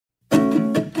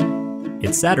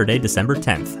It's Saturday, December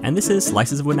 10th, and this is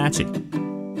Slices of Wenatchee.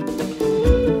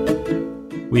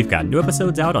 We've got new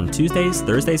episodes out on Tuesdays,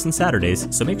 Thursdays, and Saturdays,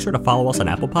 so make sure to follow us on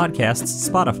Apple Podcasts,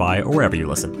 Spotify, or wherever you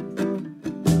listen.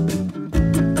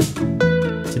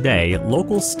 Today,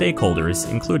 local stakeholders,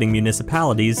 including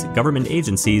municipalities, government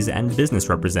agencies, and business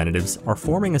representatives, are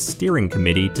forming a steering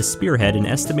committee to spearhead an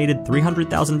estimated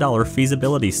 $300,000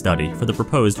 feasibility study for the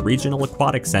proposed Regional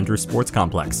Aquatic Center sports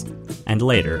complex. And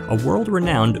later, a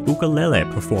world-renowned ukulele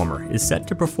performer is set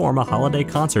to perform a holiday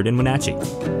concert in Wenatchee.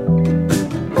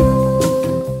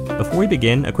 Before we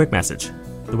begin, a quick message.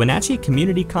 The Wenatchee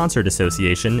Community Concert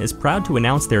Association is proud to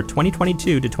announce their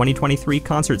 2022 to 2023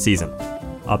 concert season.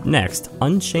 Up next,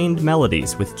 Unchained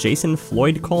Melodies with Jason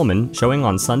Floyd Coleman showing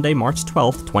on Sunday, March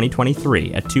 12th,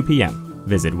 2023 at 2 p.m.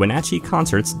 Visit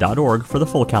WenatcheeConcerts.org for the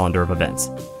full calendar of events.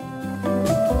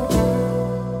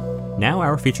 Now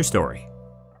our feature story.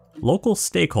 Local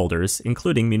stakeholders,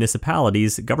 including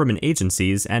municipalities, government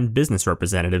agencies, and business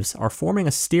representatives, are forming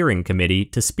a steering committee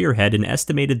to spearhead an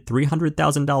estimated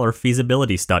 $300,000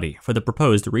 feasibility study for the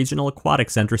proposed Regional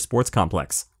Aquatic Center sports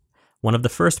complex. One of the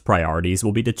first priorities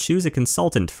will be to choose a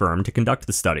consultant firm to conduct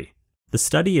the study. The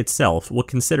study itself will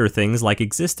consider things like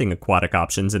existing aquatic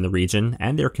options in the region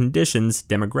and their conditions,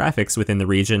 demographics within the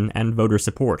region, and voter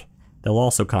support. They'll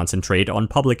also concentrate on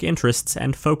public interests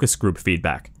and focus group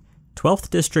feedback.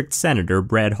 12th District Senator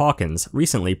Brad Hawkins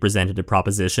recently presented a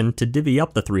proposition to divvy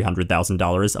up the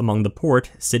 $300,000 among the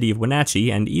Port, City of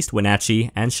Wenatchee, and East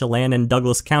Wenatchee, and Chelan and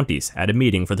Douglas counties at a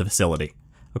meeting for the facility.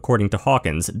 According to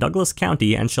Hawkins, Douglas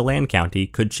County and Chelan County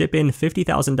could chip in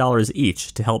 $50,000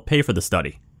 each to help pay for the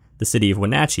study. The City of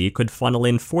Wenatchee could funnel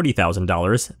in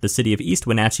 $40,000, the City of East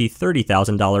Wenatchee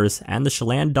 $30,000, and the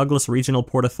Chelan-Douglas Regional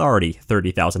Port Authority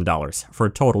 $30,000, for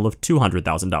a total of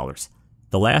 $200,000.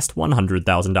 The last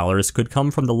 $100,000 could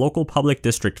come from the local Public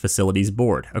District Facilities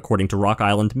Board, according to Rock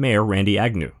Island Mayor Randy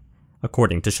Agnew.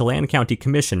 According to Chelan County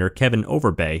Commissioner Kevin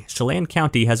Overbay, Chelan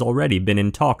County has already been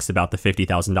in talks about the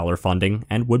 $50,000 funding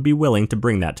and would be willing to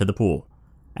bring that to the pool.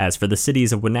 As for the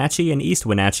cities of Wenatchee and East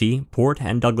Wenatchee, Port,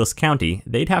 and Douglas County,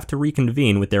 they'd have to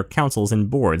reconvene with their councils and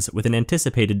boards with an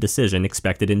anticipated decision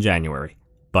expected in January.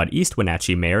 But East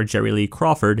Wenatchee Mayor Jerry Lee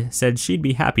Crawford said she'd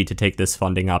be happy to take this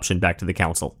funding option back to the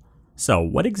council. So,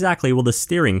 what exactly will the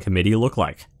steering committee look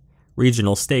like?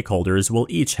 Regional stakeholders will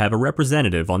each have a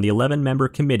representative on the 11-member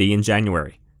committee in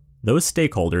January. Those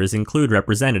stakeholders include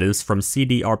representatives from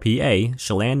CDRPA,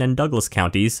 Chelan and Douglas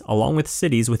counties, along with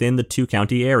cities within the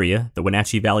two-county area, the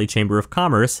Wenatchee Valley Chamber of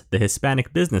Commerce, the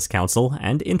Hispanic Business Council,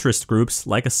 and interest groups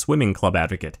like a swimming club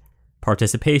advocate.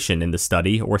 Participation in the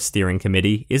study or steering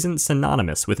committee isn't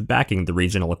synonymous with backing the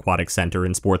Regional Aquatic Center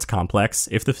and Sports Complex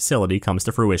if the facility comes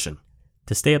to fruition.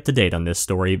 To stay up to date on this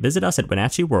story, visit us at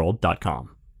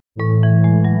WenatcheeWorld.com.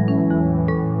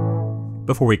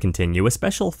 Before we continue, a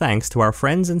special thanks to our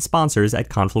friends and sponsors at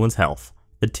Confluence Health.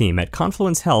 The team at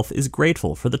Confluence Health is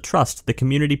grateful for the trust the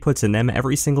community puts in them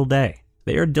every single day.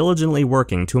 They are diligently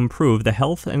working to improve the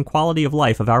health and quality of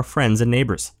life of our friends and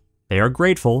neighbors. They are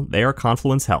grateful, they are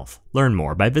Confluence Health. Learn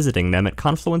more by visiting them at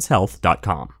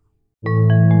confluencehealth.com.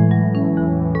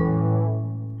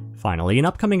 Finally, an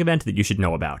upcoming event that you should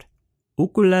know about.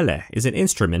 Ukulele is an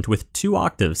instrument with 2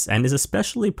 octaves and is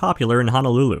especially popular in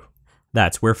Honolulu.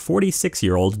 That's where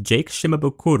 46-year-old Jake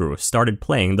Shimabukuro started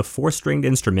playing the 4-stringed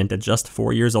instrument at just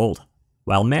 4 years old.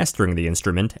 While mastering the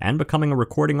instrument and becoming a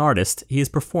recording artist, he has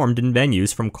performed in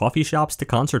venues from coffee shops to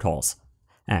concert halls.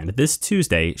 And this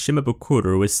Tuesday,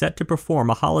 Shimabukuro is set to perform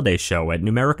a holiday show at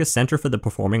Numerica Center for the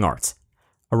Performing Arts.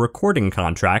 A recording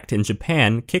contract in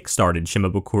Japan kickstarted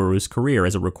Shimabukuro's career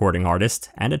as a recording artist,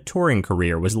 and a touring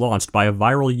career was launched by a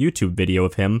viral YouTube video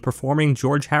of him performing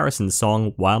George Harrison's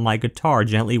song While My Guitar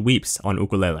Gently Weeps on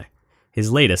ukulele.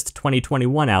 His latest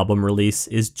 2021 album release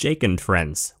is Jake and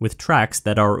Friends, with tracks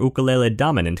that are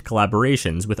ukulele-dominant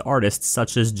collaborations with artists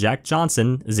such as Jack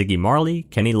Johnson, Ziggy Marley,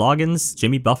 Kenny Loggins,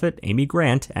 Jimmy Buffett, Amy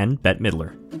Grant, and Bette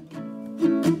Midler.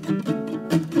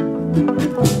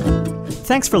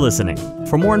 Thanks for listening.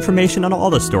 For more information on all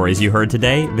the stories you heard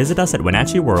today, visit us at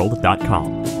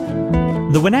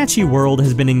WenatcheeWorld.com. The Wenatchee World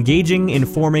has been engaging,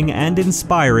 informing, and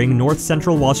inspiring North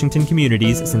Central Washington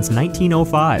communities since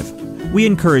 1905. We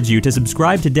encourage you to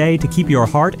subscribe today to keep your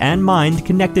heart and mind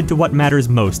connected to what matters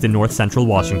most in North Central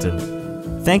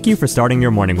Washington. Thank you for starting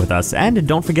your morning with us, and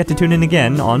don't forget to tune in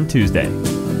again on Tuesday.